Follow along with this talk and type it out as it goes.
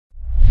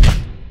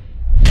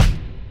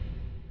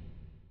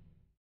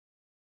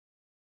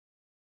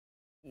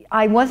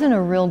I wasn't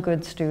a real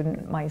good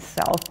student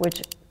myself,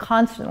 which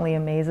constantly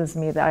amazes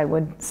me that I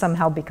would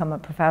somehow become a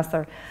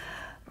professor.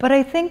 But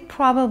I think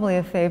probably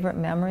a favorite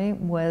memory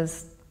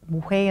was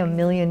way a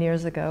million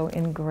years ago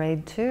in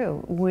grade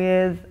 2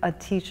 with a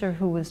teacher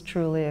who was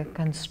truly a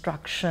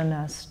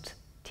constructionist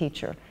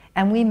teacher.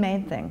 And we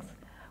made things.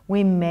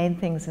 We made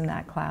things in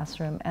that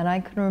classroom. And I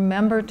can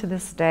remember to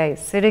this day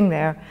sitting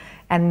there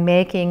and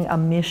making a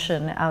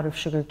mission out of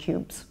sugar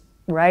cubes.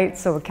 Right?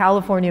 So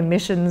California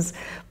missions,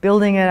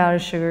 building it out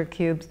of sugar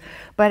cubes,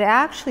 but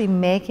actually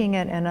making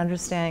it and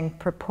understanding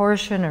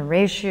proportion and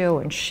ratio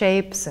and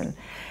shapes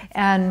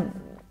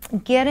and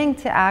getting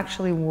to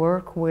actually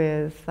work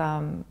with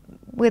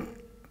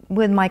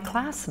my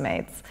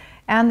classmates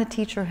and the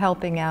teacher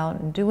helping out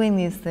and doing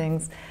these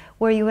things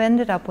where you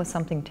ended up with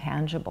something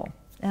tangible.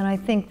 And I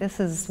think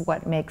this is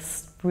what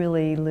makes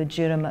really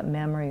legitimate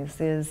memories,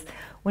 is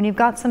when you've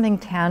got something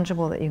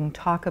tangible that you can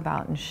talk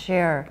about and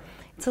share.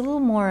 It's a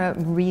little more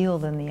real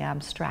than the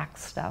abstract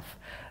stuff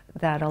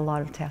that a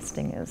lot of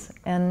testing is.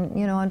 And,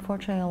 you know,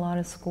 unfortunately, a lot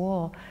of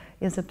school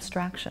is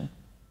abstraction.